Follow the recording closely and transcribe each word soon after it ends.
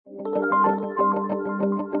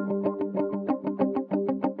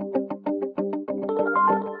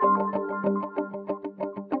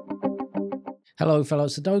Hello, fellow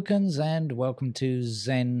Sudokans, and welcome to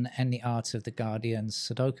Zen and the Art of the Guardian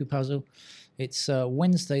Sudoku Puzzle. It's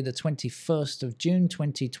Wednesday, the 21st of June,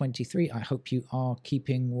 2023. I hope you are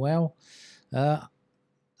keeping well. I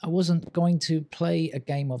wasn't going to play a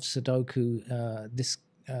game of Sudoku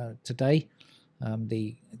today.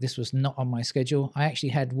 This was not on my schedule. I actually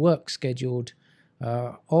had work scheduled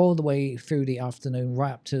all the way through the afternoon,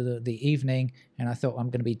 right up to the evening, and I thought I'm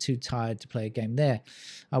going to be too tired to play a game there.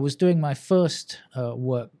 I was doing my first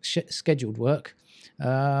scheduled work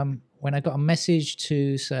when I got a message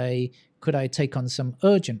to say, could I take on some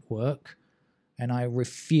urgent work? And I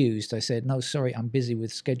refused. I said, no, sorry, I'm busy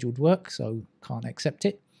with scheduled work, so can't accept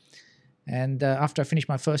it. And after I finished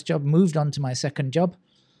my first job, moved on to my second job.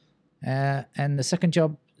 And the second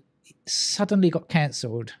job suddenly got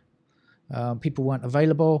cancelled. People weren't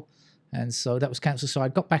available, and so that was cancelled. So I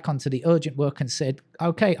got back onto the urgent work and said,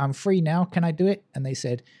 okay, I'm free now. Can I do it? And they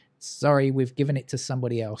said, sorry, we've given it to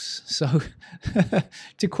somebody else. So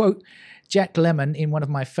to quote Jack Lemmon in one of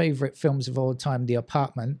my favorite films of all time, The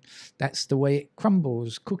Apartment, that's the way it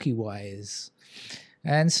crumbles cookie-wise.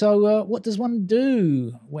 And so what does one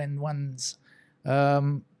do when one's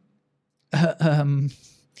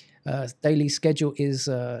daily schedule is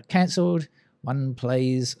cancelled? One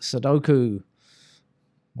plays Sudoku.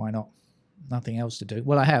 Why not? Nothing else to do.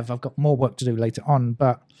 Well, I've got more work to do later on,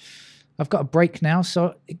 but I've got a break now,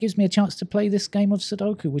 so it gives me a chance to play this game of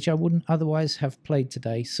Sudoku, which I wouldn't otherwise have played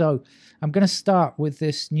today. So I'm going to start with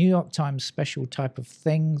this New York Times special type of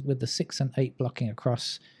thing with the 6 and 8 blocking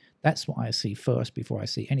across. That's what I see first before I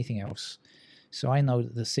see anything else. So I know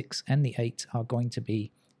that the 6 and the 8 are going to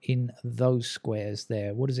be in those squares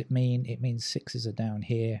there. What does it mean? It means 6s are down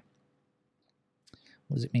here.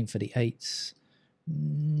 What does it mean for the 8s?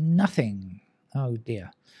 Nothing. Oh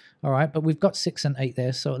dear. All right, but we've got 6 and 8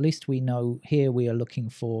 there, so at least we know here we are looking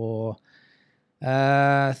for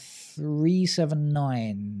 3, 7,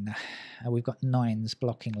 9. We've got 9s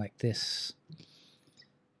blocking like this.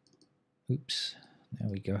 Oops. There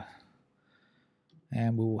we go.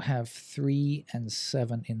 And we'll have 3 and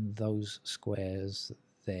 7 in those squares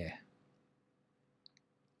there.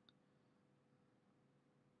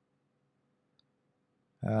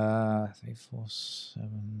 3, 4,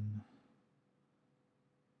 7,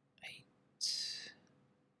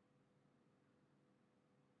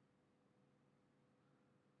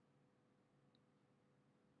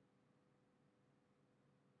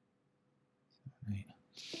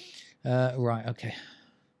 8. Right, okay.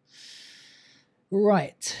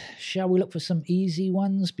 Right, shall we look for some easy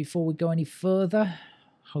ones before we go any further?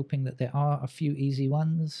 Hoping that there are a few easy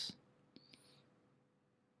ones.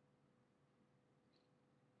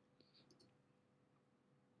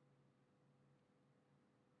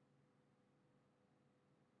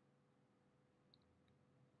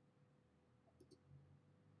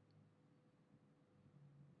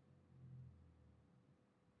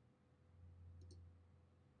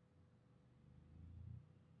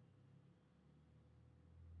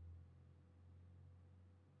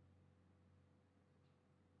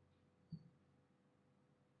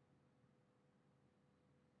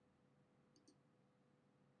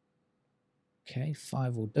 Okay,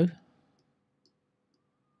 5 will do.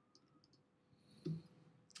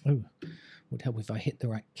 Oh, would help if I hit the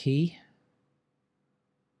right key.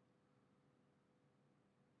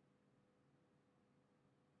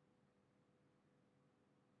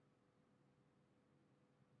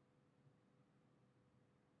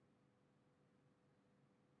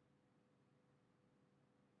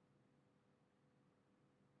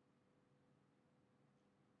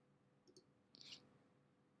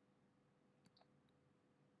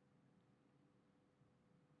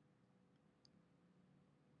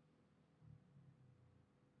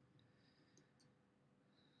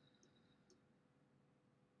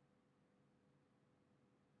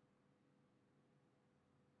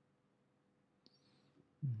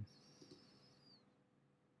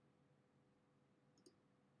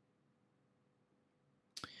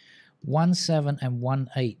 One 7 and 1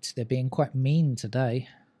 8. They're being quite mean today.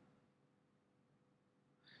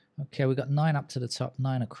 Okay, we got 9 up to the top,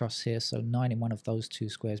 9 across here. So 9 in one of those two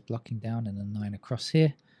squares blocking down, and then 9 across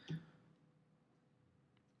here.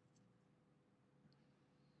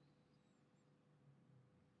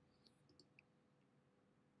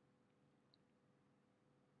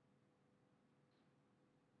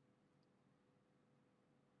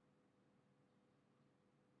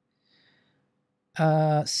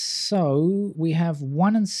 So we have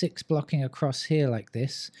 1 and 6 blocking across here like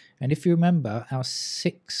this. And if you remember, our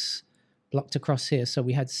 6 blocked across here. So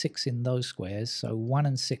we had 6 in those squares. So 1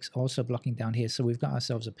 and 6 also blocking down here. So we've got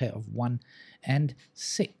ourselves a pair of 1 and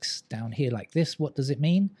 6 down here like this. What does it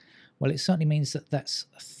mean? Well, it certainly means that that's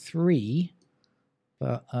 3.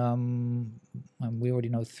 But and we already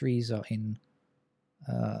know 3s are in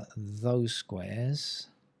those squares.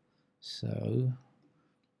 So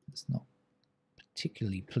it's not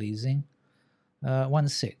particularly pleasing. 1,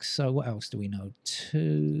 6. So what else do we know?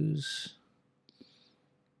 2s.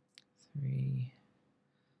 3,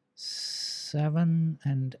 7,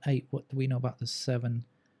 and 8. What do we know about the 7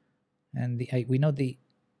 and the 8? We know the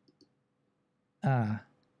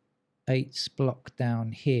 8's block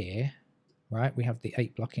down here, right? We have the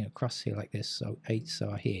 8 blocking across here like this, so 8's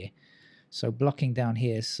are here. So blocking down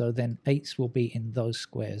here, so then 8's will be in those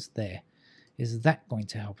squares there. Is that going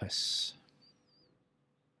to help us?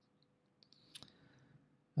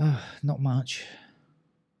 Not much.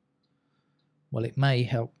 Well, it may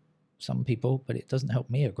help some people, but it doesn't help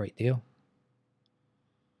me a great deal.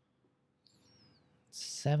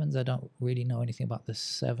 7s, I don't really know anything about the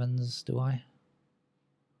 7s, do I?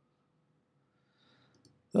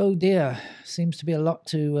 Oh dear, seems to be a lot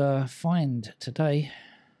to find today.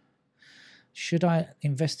 Should I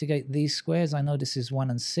investigate these squares? I know this is 1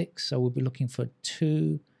 and 6, so we'll be looking for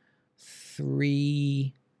 2,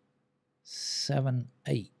 3, 7,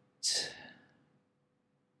 8.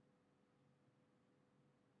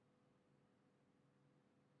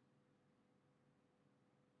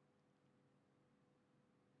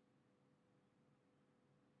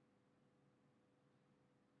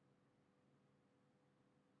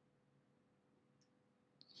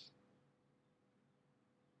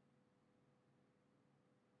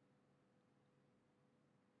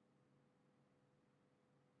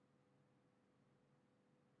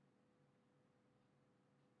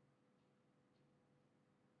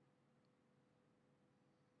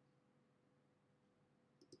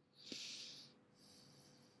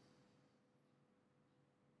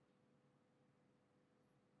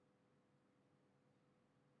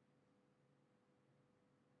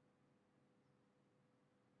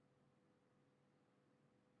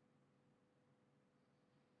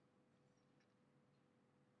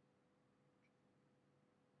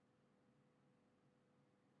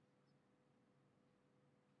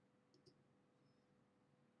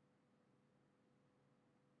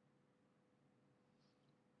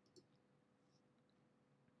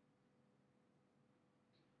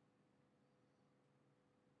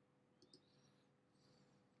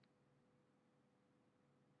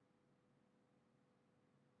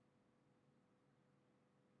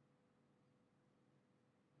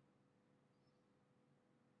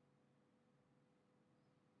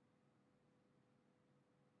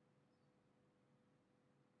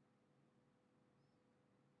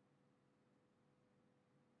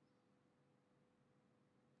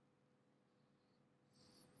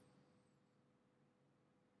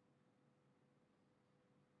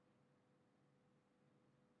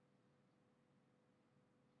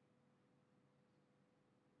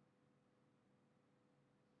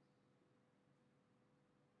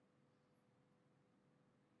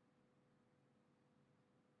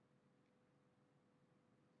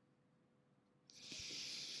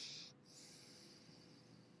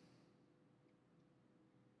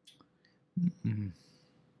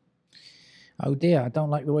 Oh dear, I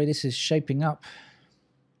don't like the way this is shaping up,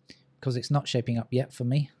 because it's not shaping up yet for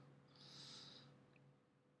me.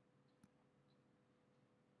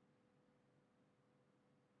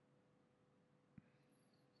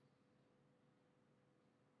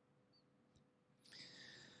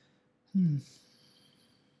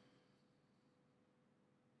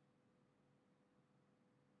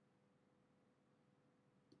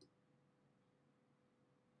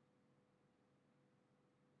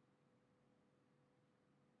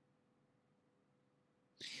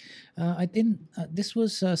 I didn't. This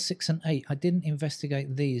was 6 and 8. I didn't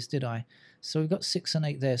investigate these, did I? So we've got 6 and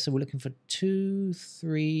 8 there. So we're looking for 2,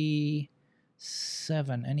 3,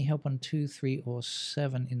 7. Any help on 2, 3, or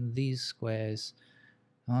 7 in these squares?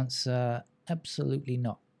 Answer: absolutely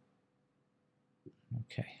not.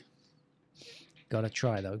 Okay. Gotta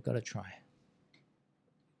try though. Gotta try.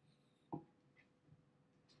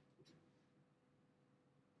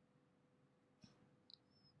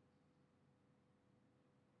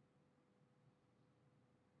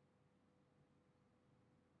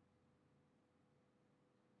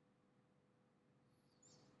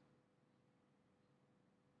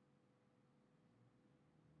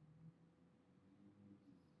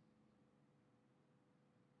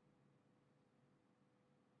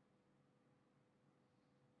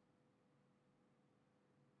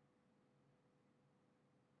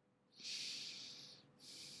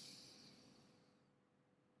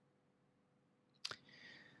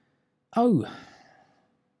 Oh,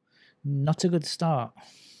 not a good start.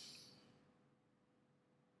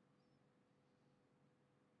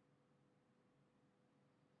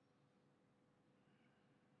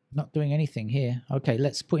 Not doing anything here. Okay,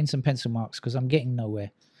 let's put in some pencil marks because I'm getting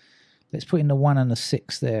nowhere. Let's put in the 1 and the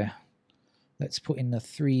 6 there. Let's put in the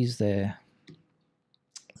 3s there.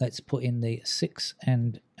 Let's put in the 6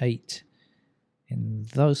 and 8 in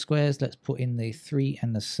those squares. Let's put in the 3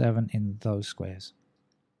 and the 7 in those squares.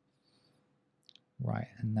 Right,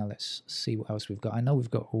 and now let's see what else we've got. I know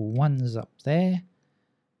we've got 1s up there,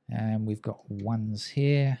 and we've got 1s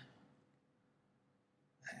here.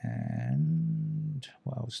 And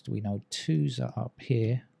what else do we know? 2s are up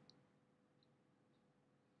here.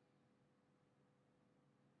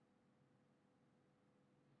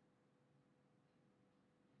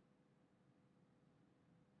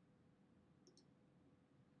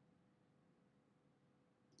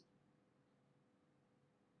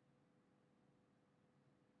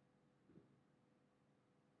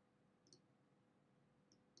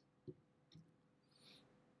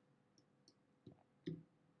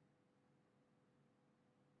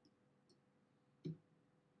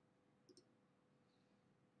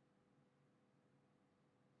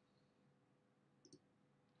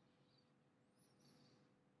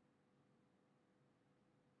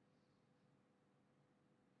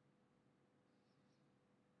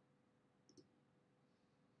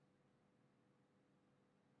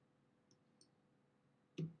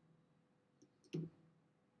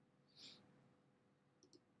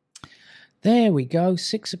 There we go,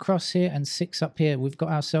 6 across here and 6 up here. We've got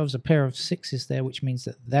ourselves a pair of 6s there, which means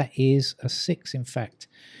that that is a 6, in fact.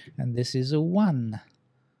 And this is a 1.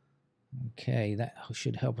 Okay, that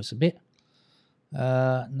should help us a bit.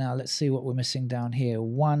 Now let's see what we're missing down here.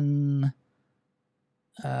 1,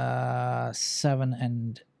 7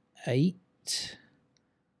 and 8.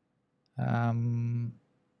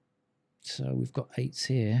 So we've got 8s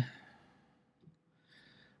here.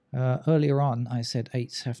 Earlier on, I said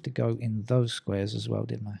 8s have to go in those squares as well,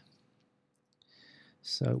 didn't I?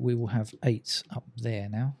 So we will have 8s up there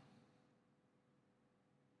now.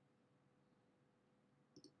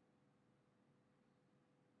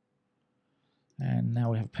 And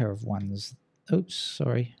now we have a pair of 1s. Oops,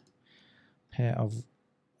 sorry. Pair of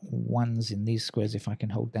 1s in these squares if I can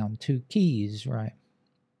hold down 2 keys, right.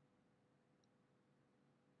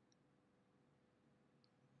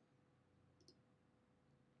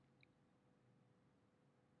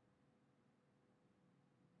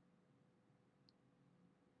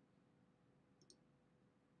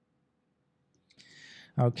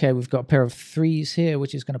 Okay, we've got a pair of 3s here,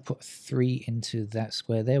 which is going to put 3 into that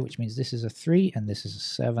square there, which means this is a 3 and this is a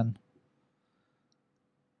 7.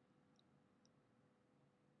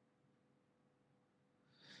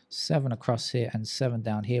 Seven across here and 7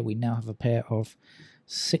 down here. We now have a pair of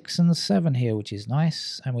 6 and 7 here, which is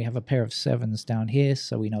nice. And we have a pair of 7s down here,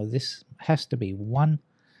 so we know this has to be 1.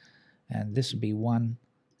 And this would be 1.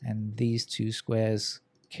 And these 2 squares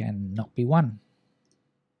cannot be 1.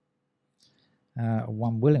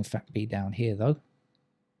 1 will in fact be down here though.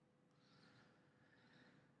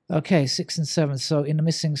 Okay, 6 and 7. So in the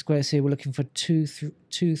missing squares here, we're looking for 2,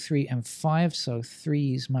 3, and 5. So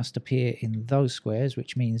 3s must appear in those squares,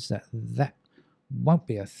 which means that that won't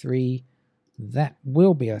be a 3. That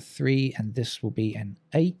will be a 3, and this will be an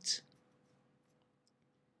 8.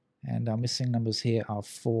 And our missing numbers here are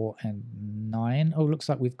 4 and 9. Oh, looks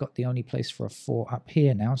like we've got the only place for a 4 up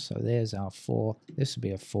here now. So there's our 4. This will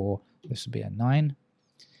be a 4. This will be a 9.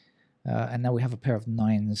 And now we have a pair of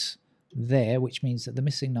 9s there, which means that the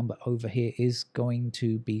missing number over here is going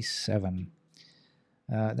to be 7.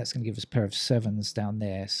 That's going to give us a pair of 7s down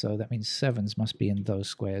there. So that means 7s must be in those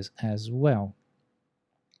squares as well.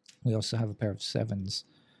 We also have a pair of 7s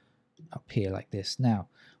up here like this. Now,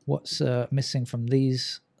 what's missing from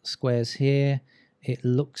these squares here? It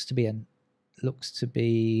looks to be a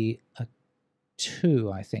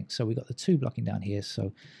 2, I think. So we got the 2 blocking down here.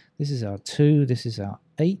 So this is our 2, this is our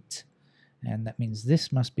 8, and that means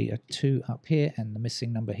this must be a 2 up here, and the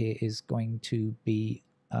missing number here is going to be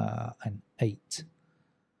an 8.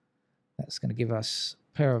 That's going to give us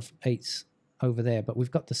a pair of 8s over there, but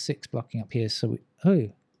we've got the 6 blocking up here. So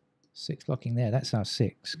 6 blocking there, that's our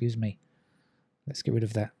 6, excuse me. Let's get rid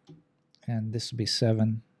of that. And this will be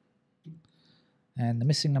 7. And the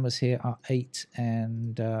missing numbers here are 8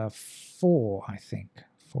 and 4, I think.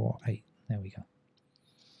 4, 8. There we go.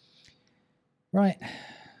 Right.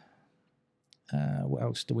 What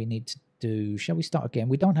else do we need to do? Shall we start again?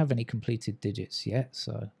 We don't have any completed digits yet,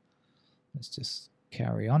 so let's just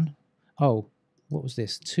carry on. Oh, what was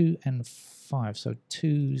this? 2 and 5. So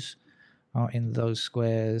 2s are in those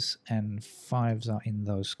squares and 5s are in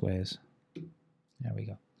those squares. There we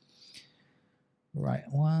go. Right,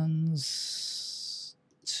 1s,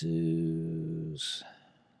 2s.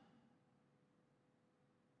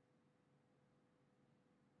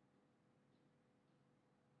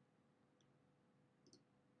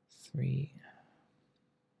 Three.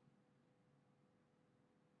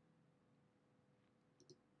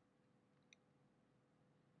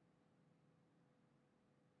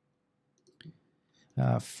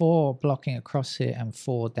 Four blocking across here and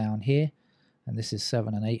 4 down here. And this is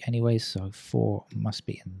 7 and 8 anyway, so 4 must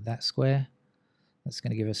be in that square. That's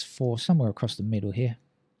going to give us 4 somewhere across the middle here.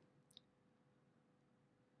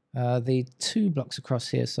 The 2 blocks across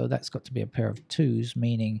here, so that's got to be a pair of 2s,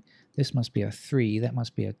 meaning this must be a 3, that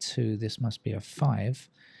must be a 2, this must be a 5,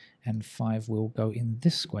 and 5 will go in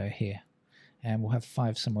this square here. And we'll have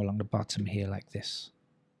 5 somewhere along the bottom here like this.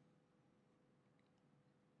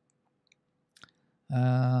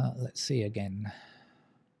 Let's see again.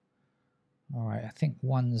 All right, I think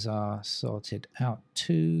 1s are sorted out.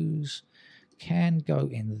 2s can go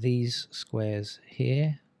in these squares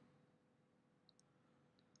here.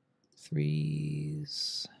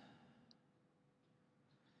 3s.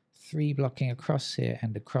 3 blocking across here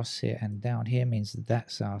and down here means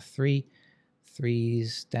that's our 3.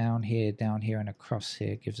 3s down here and across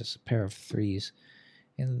here gives us a pair of 3s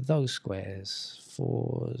in those squares.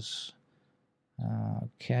 4s.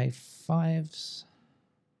 Okay, 5s.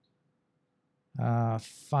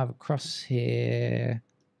 5 across here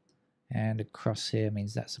and across here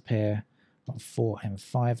means that's a pair of 4 and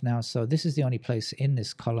 5 now. So this is the only place in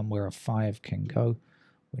this column where a 5 can go.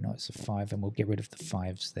 We know it's a 5 and we'll get rid of the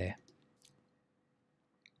 5s there.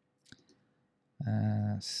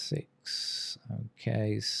 6.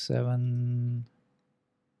 Okay, 7.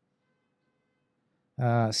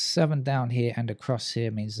 7 down here and across here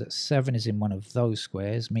means that 7 is in one of those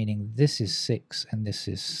squares, meaning this is 6 and this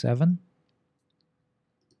is 7.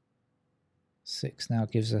 6 now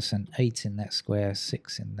gives us an 8 in that square,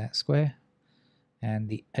 6 in that square. And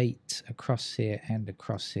the 8 across here and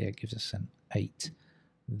across here gives us an 8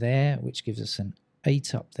 there, which gives us an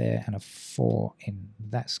 8 up there and a 4 in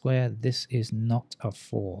that square. This is not a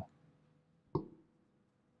 4.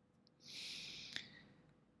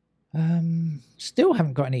 Still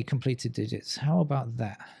haven't got any completed digits. How about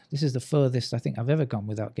that? This is the furthest I think I've ever gone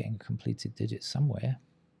without getting a completed digit somewhere.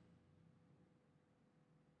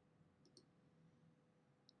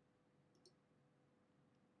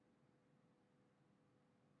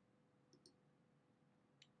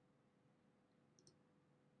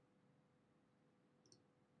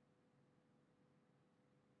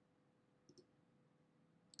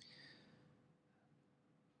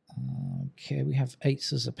 Okay, we have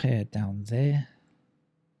 8s as a pair down there.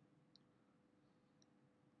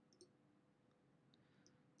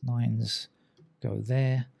 9s go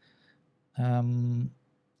there.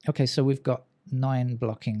 Okay, so we've got 9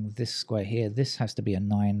 blocking this square here. This has to be a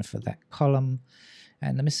 9 for that column.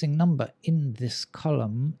 And the missing number in this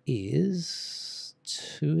column is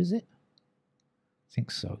 2, is it? I think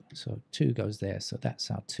so. So 2 goes there. So that's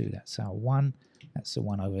our 2. That's our 1. That's the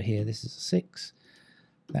 1 over here. This is a 6.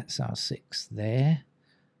 That's our 6 there.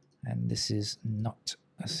 And this is not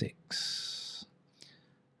a 6.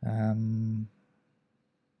 I'm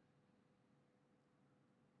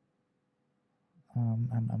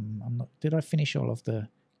not. Did I finish all of the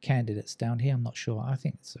candidates down here? I'm not sure. I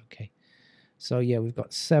think it's okay. So yeah, we've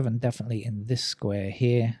got 7 definitely in this square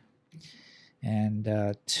here,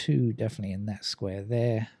 and 2 definitely in that square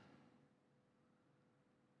there,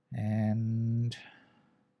 and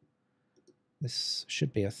this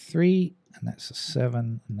should be a 3, and that's a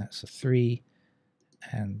 7, and that's a 3,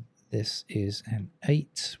 and this is an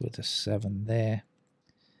 8 with a 7 there,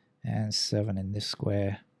 and 7 in this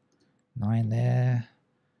square. 9 there,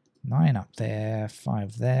 9 up there,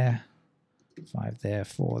 5 there, 5 there,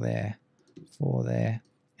 4 there, 4 there,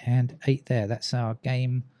 and 8 there. That's our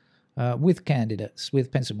game with candidates,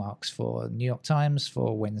 with pencil marks for New York Times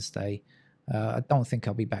for Wednesday. I don't think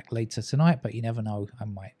I'll be back later tonight, but you never know, I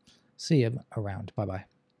might. See you around. Bye-bye.